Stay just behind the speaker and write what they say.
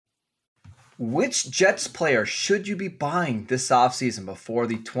Which Jets player should you be buying this offseason before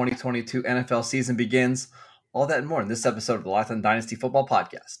the 2022 NFL season begins? All that and more in this episode of the Locked On Dynasty Football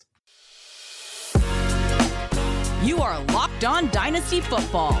Podcast. You are Locked On Dynasty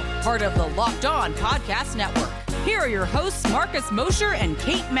Football, part of the Locked On Podcast Network. Here are your hosts, Marcus Mosher and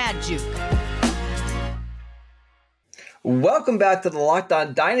Kate Magdziuk. Welcome back to the Locked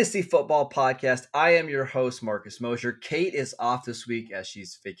On Dynasty Football Podcast. I am your host, Marcus Mosher. Kate is off this week as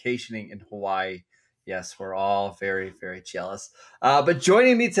she's vacationing in Hawaii. Yes, we're all very, very jealous. But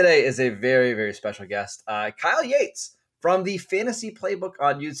joining me today is a very, very special guest, Kyle Yates from the Fantasy Playbook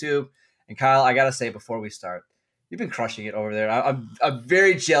on YouTube. And Kyle, I got to say before we start, you've been crushing it over there. I'm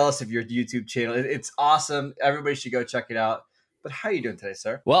very jealous of your YouTube channel. It's awesome. Everybody should go check it out. But how are you doing today,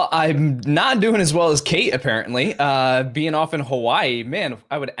 sir? Well, I'm not doing as well as Kate, apparently. Being off in Hawaii, man,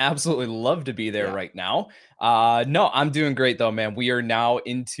 I would absolutely love to be there right now. No, I'm doing great, though, man. We are now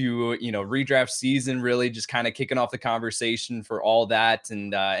into, redraft season, really just kind of kicking off the conversation for all that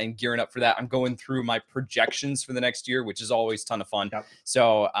and gearing up for that. I'm going through my projections for the next year, which is always a ton of fun. Yep.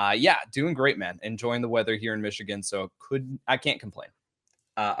 So, doing great, man. Enjoying the weather here in Michigan, so I can't complain.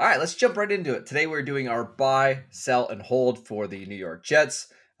 All right, let's jump right into it. Today we're doing our buy, sell, and hold for the New York Jets.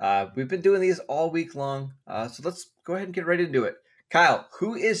 We've been doing these all week long, so let's go ahead and get right into it. Kyle,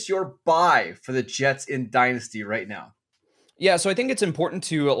 who is your buy for the Jets in Dynasty right now? Yeah, so I think it's important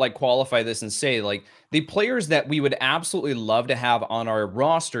to qualify this and say the players that we would absolutely love to have on our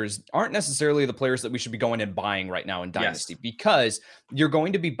rosters aren't necessarily the players that we should be going and buying right now in Dynasty, because you're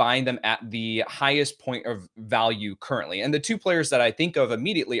going to be buying them at the highest point of value currently. And the two players that I think of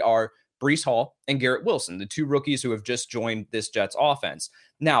immediately are Breece Hall and Garrett Wilson, the two rookies who have just joined this Jets offense.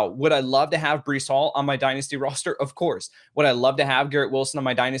 Now, would I love to have Breece Hall on my Dynasty roster? Of course. Would I love to have Garrett Wilson on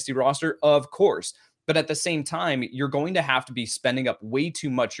my Dynasty roster? Of course. But at the same time, you're going to have to be spending up way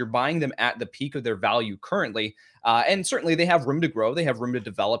too much. You're buying them at the peak of their value currently. And certainly they have room to grow. They have room to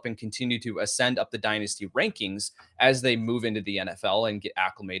develop and continue to ascend up the dynasty rankings as they move into the NFL and get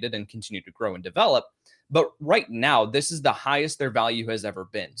acclimated and continue to grow and develop. But right now, this is the highest their value has ever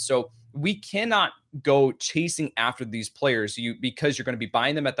been. So we cannot go chasing after these players because you're going to be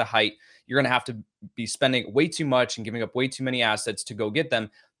buying them at the height. You're going to have to be spending way too much and giving up way too many assets to go get them.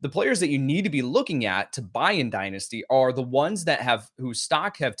 The players that you need to be looking at to buy in Dynasty are the ones whose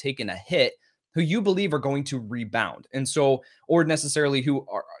stock have taken a hit, who you believe are going to rebound. And so, or necessarily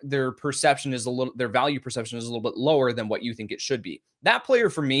their value perception is a little bit lower than what you think it should be. That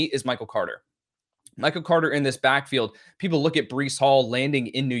player for me is Michael Carter. Michael Carter in this backfield, people look at Breece Hall landing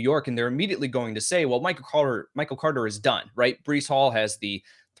in New York and they're immediately going to say, well, Michael Carter is done, right? Breece Hall has the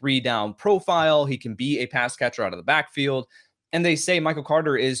 3-down profile. He can be a pass catcher out of the backfield. And they say Michael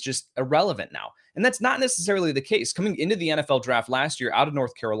Carter is just irrelevant now. And that's not necessarily the case. Coming into the NFL draft last year out of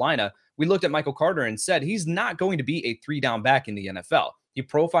North Carolina, we looked at Michael Carter and said he's not going to be a 3-down back in the NFL. He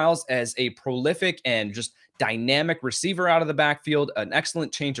profiles as a prolific and just dynamic receiver out of the backfield, an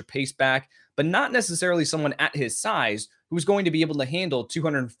excellent change of pace back, but not necessarily someone at his size who's going to be able to handle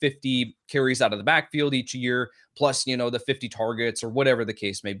 250 carries out of the backfield each year, plus, the 50 targets or whatever the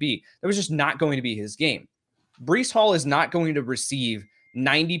case may be. That was just not going to be his game. Breece Hall is not going to receive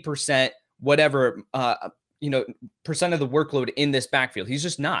 90%, whatever, percent of the workload in this backfield. He's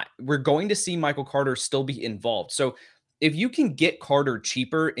just not. We're going to see Michael Carter still be involved. So if you can get Carter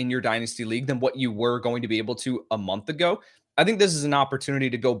cheaper in your Dynasty League than what you were going to be able to a month ago, I think this is an opportunity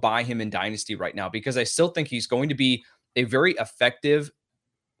to go buy him in Dynasty right now, because I still think he's going to be a very effective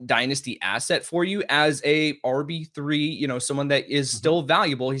Dynasty asset for you as a RB3, someone that is still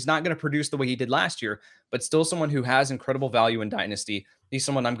valuable. He's not going to produce the way he did last year, but still someone who has incredible value in Dynasty. He's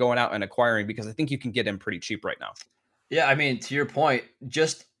someone I'm going out and acquiring because I think you can get him pretty cheap right now. Yeah, I mean, to your point,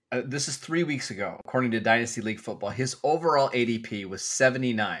 just this is 3 weeks ago, according to Dynasty League Football, his overall ADP was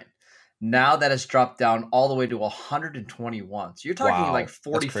 79. Now that has dropped down all the way to 121. So you're talking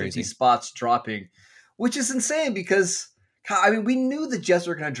 40, 50 spots dropping, which is insane because we knew the Jets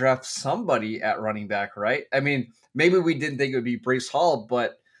were going to draft somebody at running back, right? I mean, maybe we didn't think it would be Breece Hall,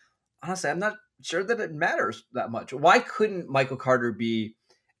 but honestly, I'm not sure that it matters that much. Why couldn't Michael Carter be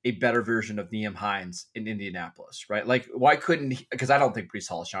a better version of Nyheim Hines in Indianapolis, right? Why couldn't he, because I don't think Breece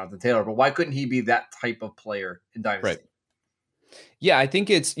Hall is Jonathan Taylor, but why couldn't he be that type of player in Dynasty? Right. Yeah, I think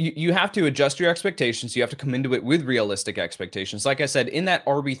it's you have to adjust your expectations. You have to come into it with realistic expectations. Like I said, in that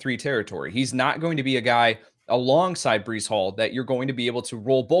RB3 territory, he's not going to be a guy alongside Breece Hall that you're going to be able to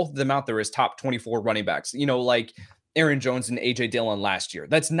roll both of them out there as top 24 running backs, like Aaron Jones and A.J. Dillon last year.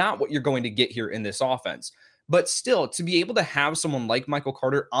 That's not what you're going to get here in this offense. But still, to be able to have someone like Michael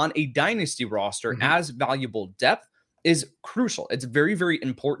Carter on a dynasty roster as valuable depth, is crucial. It's very, very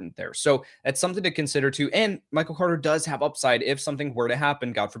important there. So that's something to consider too. And Michael Carter does have upside if something were to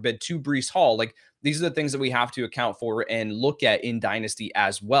happen, God forbid, to Breece Hall. Like, these are the things that we have to account for and look at in Dynasty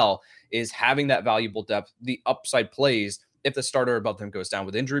as well, is having that valuable depth, the upside plays if the starter above them goes down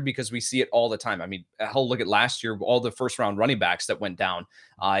with injury, because we see it all the time. I mean, hell, look at last year, all the first round running backs that went down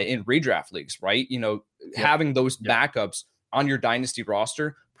in redraft leagues, right? Having those backups on your Dynasty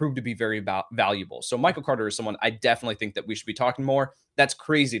roster proved to be very valuable. So Michael Carter is someone I definitely think that we should be talking more. That's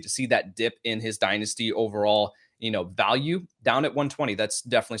crazy to see that dip in his Dynasty overall, value down at 120. That's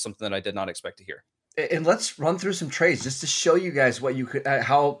definitely something that I did not expect to hear. And let's run through some trades just to show you guys what you could,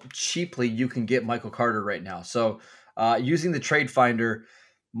 how cheaply you can get Michael Carter right now. So using the trade finder,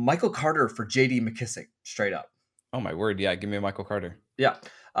 Michael Carter for JD McKissic, straight up. Oh my word. Yeah. Give me a Michael Carter. Yeah.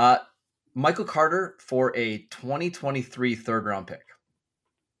 Michael Carter for a 2023 third round pick.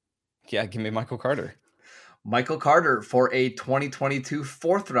 Yeah. Give me Michael Carter. Michael Carter for a 2022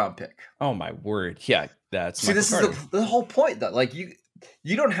 fourth round pick. Oh my word. Yeah. That's Michael Carter. Is the whole point though. Like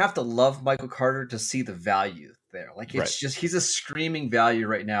you don't have to love Michael Carter to see the value there. Like it's just, he's a screaming value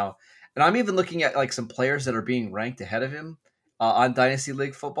right now. And I'm even looking at like some players that are being ranked ahead of him on Dynasty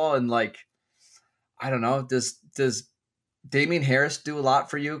League football. And like, I don't know, does Damian Harris do a lot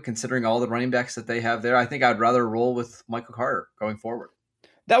for you considering all the running backs that they have there? I think I'd rather roll with Michael Carter going forward.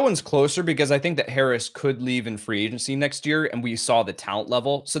 That one's closer because I think that Harris could leave in free agency next year, and we saw the talent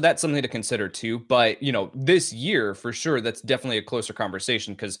level. So that's something to consider too. But, this year for sure, that's definitely a closer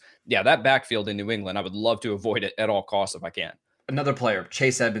conversation because, that backfield in New England, I would love to avoid it at all costs if I can. Another player,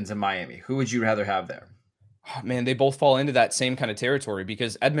 Chase Edmonds in Miami. Who would you rather have there? Oh, man, they both fall into that same kind of territory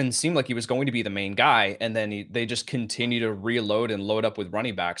because Edmonds seemed like he was going to be the main guy, and then they just continue to reload and load up with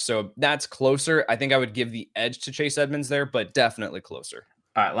running backs. So that's closer. I think I would give the edge to Chase Edmonds there, but definitely closer.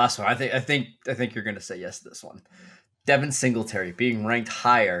 All right, last one. I think you're going to say yes to this one. Devin Singletary being ranked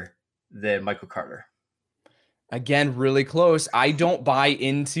higher than Michael Carter. Again, really close. I don't buy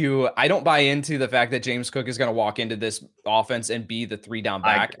into the fact that James Cook is going to walk into this offense and be the 3-down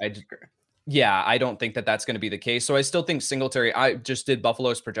back. I don't think that that's going to be the case. So I still think Singletary, I just did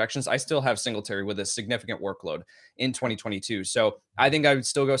Buffalo's projections. I still have Singletary with a significant workload in 2022. So I think I would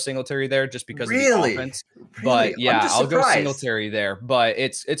still go Singletary there just because of the offense. But I'll go Singletary there. But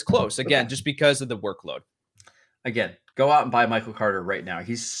it's close again, just because of the workload. Again, go out and buy Michael Carter right now.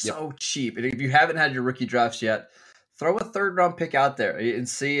 He's so cheap. And if you haven't had your rookie drafts yet, throw a third round pick out there and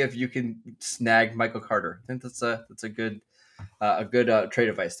see if you can snag Michael Carter. I think that's a good trade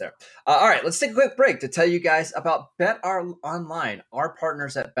advice there. All right, let's take a quick break to tell you guys about BetOnline. Our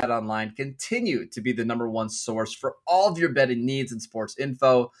partners at BetOnline continue to be the number one source for all of your betting needs and sports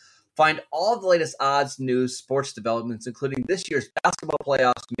info. Find all of the latest odds, news, sports developments, including this year's basketball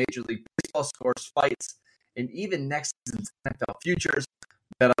playoffs, Major League Baseball scores, fights, and even next season's NFL futures.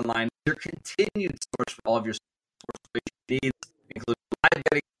 BetOnline is your continued source for all of your sports needs, including live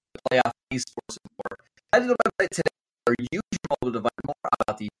betting, playoff, esports, and more. Head to the website today or use your mobile device more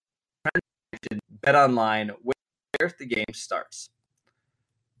about the BetOnline where the game starts.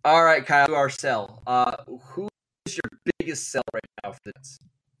 All right, Kyle, to our sell. Who is your biggest sell right now for this?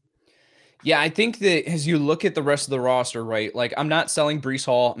 Yeah, I think that as you look at the rest of the roster, right, like I'm not selling Breece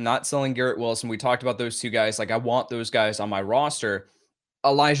Hall, I'm not selling Garrett Wilson. We talked about those two guys. Like I want those guys on my roster.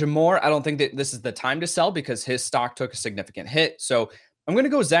 Elijah Moore, I don't think that this is the time to sell because his stock took a significant hit. So I'm going to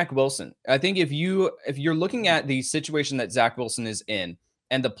go Zach Wilson. I think if you're looking at the situation that Zach Wilson is in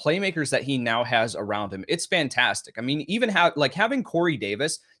and the playmakers that he now has around him, it's fantastic. I mean, even having Corey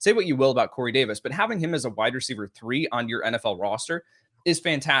Davis, say what you will about Corey Davis, but having him as a wide receiver 3 on your NFL roster is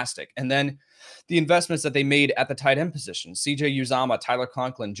fantastic. And then the investments that they made at the tight end position, CJ Uzomah, Tyler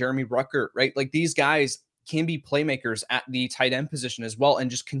Conklin, Jeremy Ruckert, right? Like these guys can be playmakers at the tight end position as well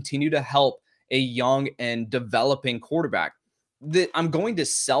and just continue to help a young and developing quarterback. I'm going to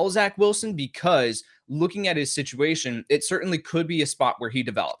sell Zach Wilson because looking at his situation, it certainly could be a spot where he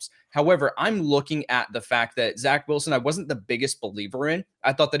develops. However, I'm looking at the fact that Zach Wilson, I wasn't the biggest believer in.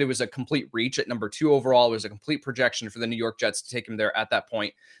 I thought that it was a complete reach at number 2 overall. It was a complete projection for the New York Jets to take him there at that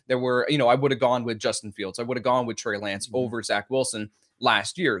point. There were, I would have gone with Justin Fields. I would have gone with Trey Lance over Zach Wilson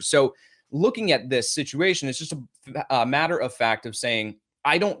last year. So looking at this situation, it's just a matter of fact of saying,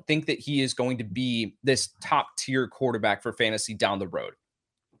 I don't think that he is going to be this top tier quarterback for fantasy down the road.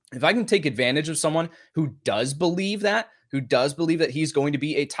 If I can take advantage of someone who does believe that he's going to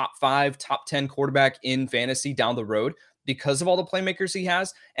be a top 5, top 10 quarterback in fantasy down the road because of all the playmakers he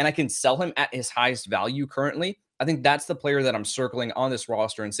has, and I can sell him at his highest value currently, I think that's the player that I'm circling on this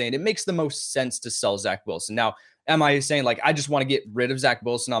roster and saying it makes the most sense to sell Zach Wilson. Now, Am I saying like I just want to get rid of Zach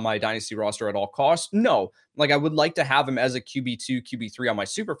Wilson on my dynasty roster at all costs? No. Like I would like to have him as a QB2, QB3 on my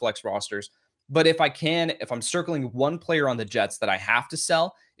Superflex rosters. But if I'm circling one player on the Jets that I have to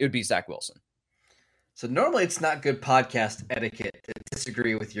sell, it would be Zach Wilson. So normally it's not good podcast etiquette to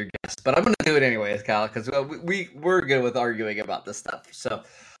disagree with your guest, but I'm going to do it anyways, Kyle, because we're good with arguing about this stuff. So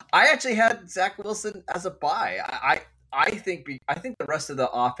I actually had Zach Wilson as a buy. I think the rest of the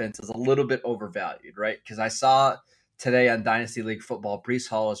offense is a little bit overvalued, right? Because I saw today on Dynasty League Football, Breece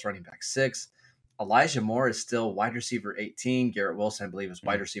Hall is running back 6. Elijah Moore is still wide receiver 18. Garrett Wilson, I believe, is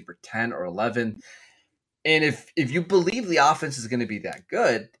wide receiver 10 or 11. And if you believe the offense is going to be that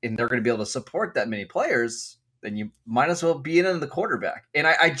good and they're going to be able to support that many players, then you might as well be in on the quarterback. And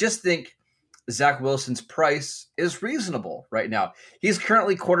I just think Zach Wilson's price is reasonable right now. He's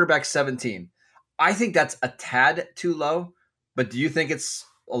currently quarterback 17. I think that's a tad too low, but do you think it's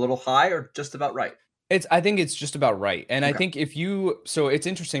a little high or just about right? I think it's just about right. And Okay. I think so it's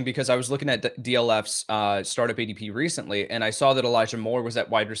interesting because I was looking at DLF's startup ADP recently, and I saw that Elijah Moore was at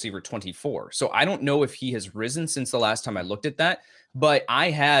wide receiver 24. So I don't know if he has risen since the last time I looked at that, but I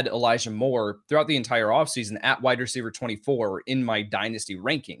had Elijah Moore throughout the entire offseason at wide receiver 24 in my dynasty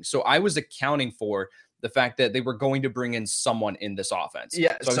ranking. So I was accounting for the fact that they were going to bring in someone in this offense.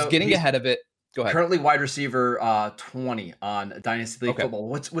 Yeah, so I was getting ahead of it. Go ahead. Currently wide receiver 20 on Dynasty League Football.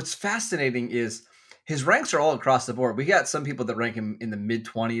 What's fascinating is his ranks are all across the board. We got some people that rank him in the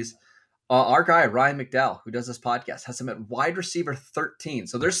mid-20s. Our guy, Ryan McDowell, who does this podcast, has him at wide receiver 13.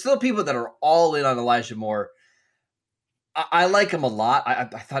 So there's still people that are all in on Elijah Moore. I like him a lot. I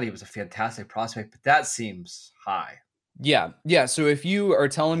thought he was a fantastic prospect, but that seems high. Yeah. So if you are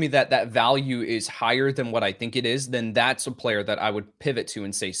telling me that value is higher than what I think it is, then that's a player that I would pivot to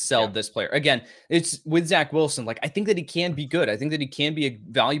and say, sell this player. Again, it's with Zach Wilson. Like, I think that he can be good. I think that he can be a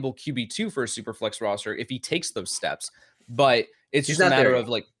valuable QB2 for a super flex roster if he takes those steps. But it's just a matter of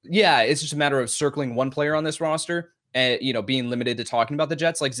it's just a matter of circling one player on this roster and, being limited to talking about the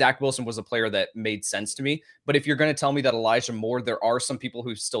Jets. Like Zach Wilson was a player that made sense to me. But if you're going to tell me that Elijah Moore, there are some people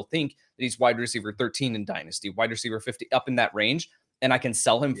who still think that he's wide receiver 13 in Dynasty, wide receiver 50, up in that range, and I can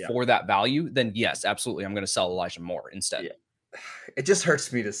sell him for that value, then yes, absolutely. I'm going to sell Elijah Moore instead. Yeah. It just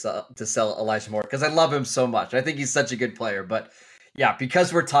hurts me to sell Elijah Moore because I love him so much. I think he's such a good player, but yeah,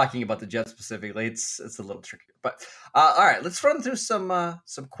 because we're talking about the Jets specifically, it's a little trickier. But all right, let's run through some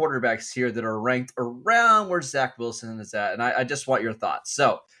quarterbacks here that are ranked around where Zach Wilson is at, and I just want your thoughts.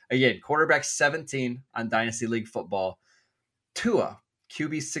 So again, quarterback 17 on Dynasty League Football. Tua,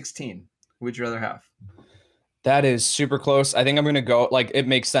 QB 16. Who would you rather have? That is super close. I think I'm going to go, it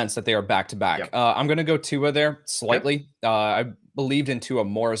makes sense that they are back to back. I'm going to go Tua there slightly. Yep. I believed in Tua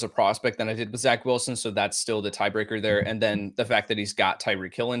more as a prospect than I did with Zach Wilson, so that's still the tiebreaker there. And then the fact that he's got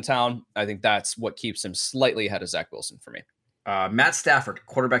Tyreek Hill in town, I think that's what keeps him slightly ahead of Zach Wilson for me. Matt Stafford,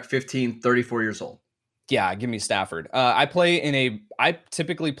 quarterback 15, 34 years old. Yeah, give me Stafford. I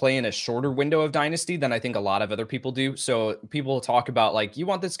typically play in a shorter window of Dynasty than I think a lot of other people do. So people talk about you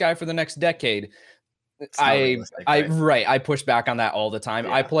want this guy for the next decade. I push back on that all the time.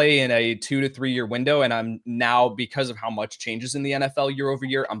 Yeah. I play in a 2 to 3 year window, and I'm now, because of how much changes in the NFL year over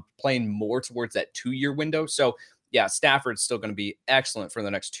year, I'm playing more towards that 2 year window. So yeah, Stafford's still going to be excellent for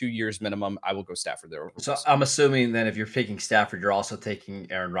the next 2 years minimum. I will go Stafford there. So I'm assuming then if you're picking Stafford, you're also taking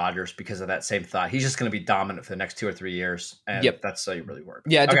Aaron Rodgers because of that same thought. He's just going to be dominant for the next 2 or 3 years. And that's how you really work.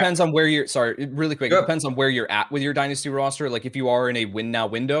 Yeah, it depends on where you're, really quick. It depends on where you're at with your dynasty roster. Like if you are in a win now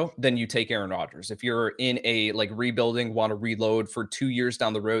window, then you take Aaron Rodgers. If you're in a rebuilding, want to reload for 2 years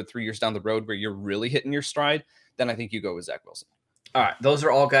down the road, 3 years down the road where you're really hitting your stride, then I think you go with Zach Wilson. All right, those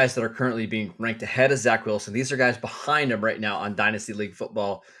are all guys that are currently being ranked ahead of Zach Wilson. These are guys behind him right now on Dynasty League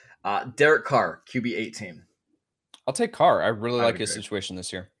Football. Derek Carr, QB 18. I'll take Carr. I really like his situation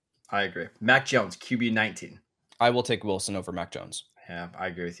this year. I agree. Mac Jones, QB 19. I will take Wilson over Mac Jones. Yeah, I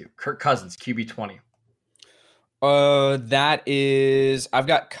agree with you. Kirk Cousins, QB 20. I've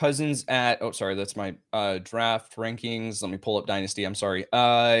got Cousins at, that's my draft rankings. Let me pull up Dynasty. I'm sorry.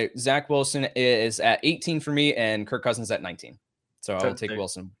 Zach Wilson is at 18 for me and Kirk Cousins at 19. So I will take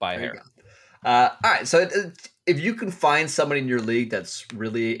Wilson by a hair. All right. So if you can find somebody in your league that's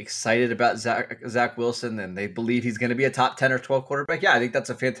really excited about Zach Wilson and they believe he's going to be a top 10 or 12 quarterback, I think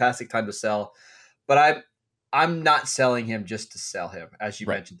that's a fantastic time to sell. But I'm not selling him just to sell him, as you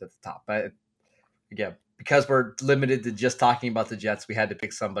mentioned at the top. But again, because we're limited to just talking about the Jets, we had to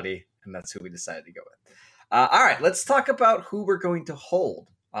pick somebody, and that's who we decided to go with. All right. Let's talk about who we're going to hold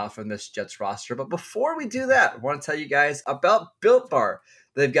from this Jets roster. But before we do that, I want to tell you guys about Built Bar.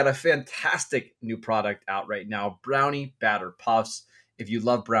 They've got a fantastic new product out right now, Brownie Batter Puffs. If you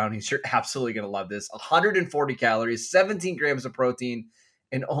love brownies, you're absolutely going to love this. 140 calories, 17 grams of protein,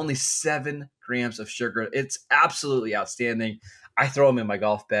 and only 7 grams of sugar. It's absolutely outstanding. I throw them in my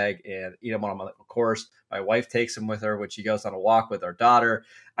golf bag and eat them on my course. My wife takes them with her when she goes on a walk with our daughter.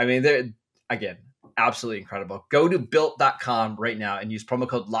 I mean, they're, again, absolutely incredible. Go to built.com right now and use promo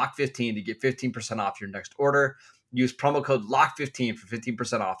code LOCK15 to get 15% off your next order. Use promo code LOCK15 for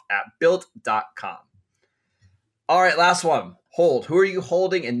 15% off at built.com. All right, last one. Hold. Who are you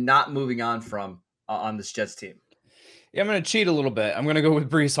holding and not moving on from on this Jets team? Yeah, I'm going to cheat a little bit. I'm going to go with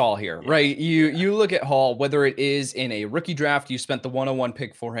Breece Hall here, right? You look at Hall, whether it is in a rookie draft, you spent the 101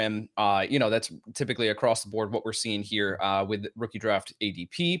 pick for him. That's typically across the board what we're seeing here with rookie draft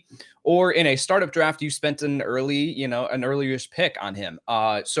ADP, or in a startup draft, you spent an early-ish pick on him.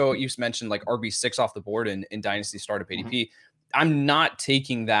 So you mentioned like RB6 off the board in Dynasty startup ADP. Mm-hmm. I'm not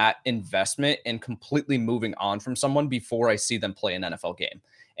taking that investment and completely moving on from someone before I see them play an NFL game.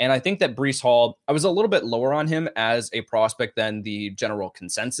 And I think that Breece Hall, I was a little bit lower on him as a prospect than the general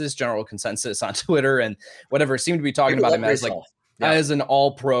consensus on Twitter and whatever seemed to be talking about him as like as an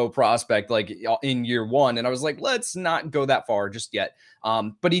all-pro prospect, like in year one. And I was like, let's not go that far just yet.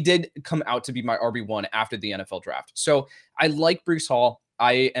 But he did come out to be my RB1 after the NFL draft. So I like Breece Hall.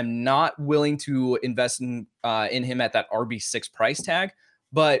 I am not willing to invest in him at that RB6 price tag.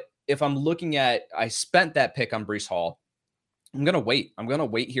 But if I'm looking at, I spent that pick on Breece Hall, I'm going to wait. I'm going to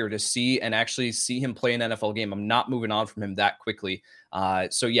wait here to see and actually see him play an NFL game. I'm not moving on from him that quickly. I'm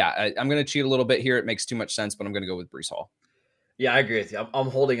going to cheat a little bit here. It makes too much sense, but I'm going to go with Breece Hall. Yeah, I agree with you. I'm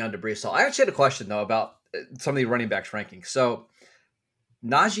holding on to Breece Hall. I actually had a question, though, about some of the running backs rankings. So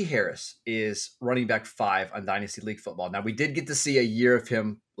Najee Harris is running back 5 on Dynasty League Football. Now, we did get to see a year of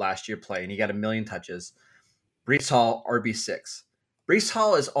him last year play, and he got 1 million touches. Breece Hall, RB6. Breece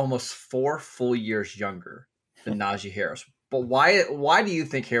Hall is almost 4 full years younger than Najee Harris. But why do you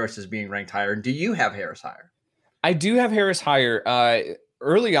think Harris is being ranked higher? Do you have Harris higher? I do have Harris higher.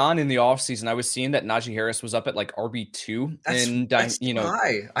 Early on in the offseason, I was seeing that Najee Harris was up at like RB2 in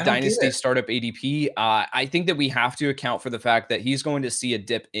Dynasty startup ADP. I think that we have to account for the fact that he's going to see a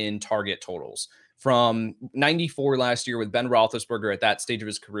dip in target totals. From 94 last year with Ben Roethlisberger at that stage of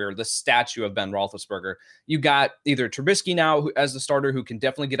his career, the statue of Ben Roethlisberger. You got either Trubisky now as the starter who can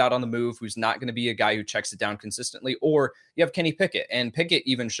definitely get out on the move, who's not going to be a guy who checks it down consistently, or you have Kenny Pickett. And Pickett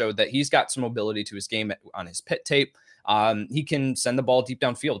even showed that he's got some mobility to his game on his pit tape. He can send the ball deep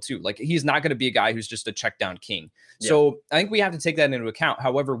downfield too. Like he's not going to be a guy who's just a check down king. Yeah. So I think we have to take that into account.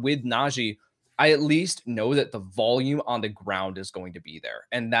 However, with Najee, I at least know that the volume on the ground is going to be there.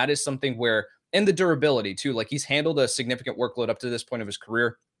 And that is something where, and the durability too, like he's handled a significant workload up to this point of his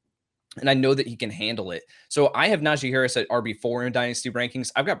career. And I know that he can handle it. So I have Najee Harris at RB4 in Dynasty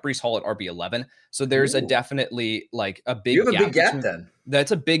rankings. I've got Breece Hall at RB11. So there's a definitely like a big gap. Big gap then.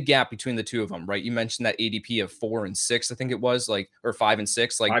 That's a big gap between the two of them, right? You mentioned that ADP of 4 and 6, I think it was, like, or 5 and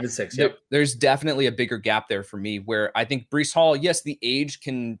 6. Like 5 and 6, yep. There's definitely a bigger gap there for me where I think Breece Hall, yes, the age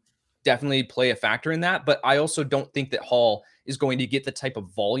can definitely play a factor in that, but I also don't think that Hall is going to get the type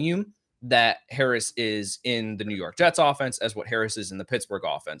of volume that Harris is in the New York Jets offense as what Harris is in the Pittsburgh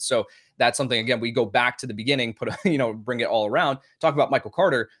offense. So that's something, again, we go back to the beginning, bring it all around, talk about Michael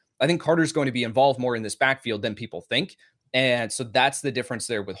Carter. I think Carter's going to be involved more in this backfield than people think. And so that's the difference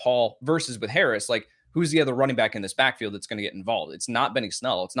there with Hall versus with Harris. Like, who's the other running back in this backfield that's going to get involved? It's not Benny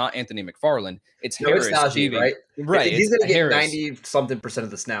Snell. It's not Anthony McFarland. It's Harris. It's Najee, right? Right. He's going to get 90-something% of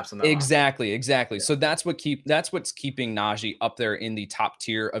the snaps on that. Exactly. Yeah. So that's what's keeping Najee up there in the top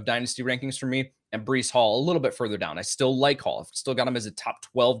tier of Dynasty rankings for me. And Breece Hall a little bit further down. I still like Hall. I've still got him as a top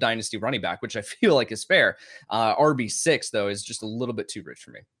 12 Dynasty running back, which I feel like is fair. RB6, though, is just a little bit too rich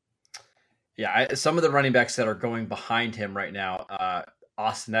for me. Yeah, some of the running backs that are going behind him right now,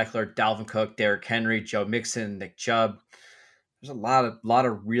 Austin Eckler, Dalvin Cook, Derrick Henry, Joe Mixon, Nick Chubb. There's a lot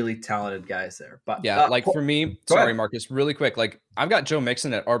of really talented guys there. But yeah, for me, sorry, Marcus, really quick. Like, I've got Joe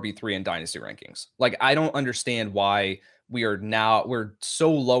Mixon at RB3 in Dynasty rankings. Like, I don't understand why we're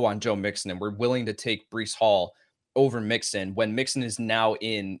so low on Joe Mixon and we're willing to take Breece Hall over Mixon when Mixon is now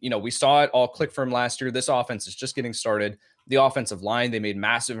in, we saw it all click for him last year. This offense is just getting started. The offensive line, they made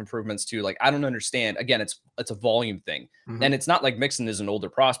massive improvements too. Like, I don't understand. Again, it's a volume thing. Mm-hmm. And it's not like Mixon is an older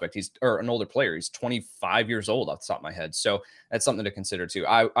prospect. He's an older player. He's 25 years old off the top of my head. So that's something to consider too.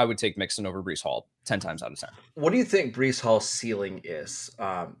 I would take Mixon over Breece Hall 10 times out of 10. What do you think Breece Hall's ceiling is?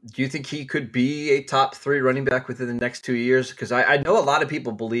 Do you think he could be a top 3 running back within the next 2 years? Because I know a lot of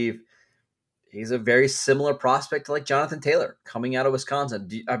people believe he's a very similar prospect to like Jonathan Taylor coming out of Wisconsin.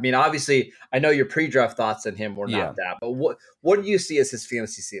 Obviously, I know your pre-draft thoughts on him were not that, but what do you see as his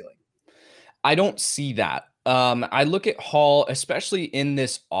fantasy ceiling? I don't see that. I look at Hall, especially in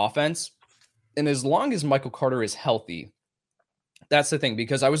this offense, and as long as Michael Carter is healthy, that's the thing,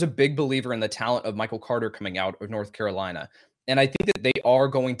 because I was a big believer in the talent of Michael Carter coming out of North Carolina. And I think that they are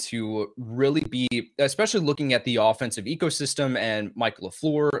going to really be, especially looking at the offensive ecosystem and Mike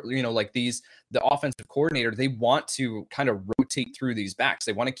LaFleur, like the offensive coordinator, they want to kind of rotate through these backs.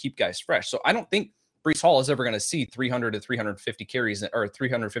 They want to keep guys fresh. So I don't think Breece Hall is ever going to see 300 to 350 carries or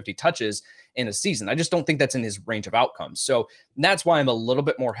 350 touches in a season. I just don't think that's in his range of outcomes. So that's why I'm a little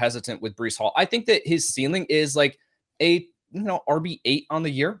bit more hesitant with Breece Hall. I think that his ceiling is like a RB8 on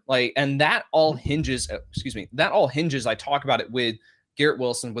the year. And that all hinges, I talk about it with Garrett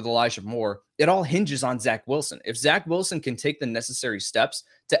Wilson, with Elijah Moore. It all hinges on Zach Wilson. If Zach Wilson can take the necessary steps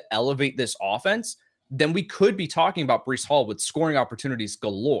to elevate this offense, then we could be talking about Breece Hall with scoring opportunities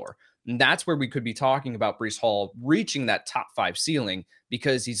galore. And that's where we could be talking about Breece Hall reaching that top 5 ceiling,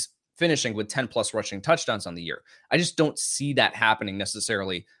 because he's finishing with 10 plus rushing touchdowns on the year. I just don't see that happening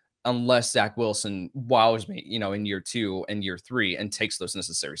necessarily unless Zach Wilson wows me, in year 2 and year 3 and takes those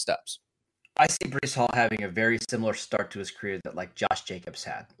necessary steps. I see Breece Hall having a very similar start to his career that like Josh Jacobs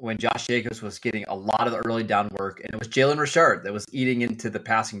had, when Josh Jacobs was getting a lot of the early down work, and it was Jalen Richard that was eating into the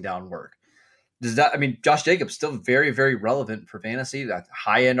passing down work. Josh Jacobs still very, very relevant for fantasy, that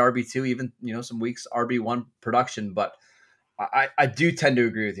high end RB2, even, some weeks RB1 production. But I do tend to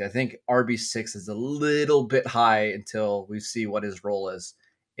agree with you. I think RB6 is a little bit high until we see what his role is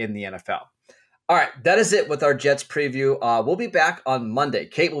in the NFL. All right, that is it with our Jets preview. We'll be back on Monday.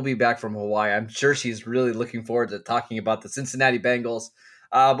 Kate will be back from Hawaii. I'm sure she's really looking forward to talking about the Cincinnati Bengals.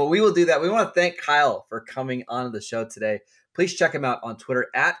 But we will do that. We want to thank Kyle for coming on the show today. Please check him out on Twitter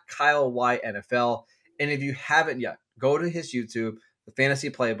at KyleYNFL. And if you haven't yet, go to his YouTube, The Fantasy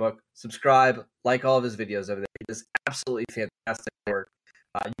Playbook, subscribe, like all of his videos over there. He does absolutely fantastic work.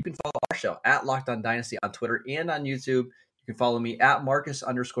 You can follow our show at Locked On Dynasty on Twitter and on YouTube. You can follow me at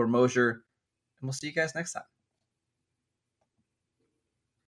Marcus_Mosher, and we'll see you guys next time.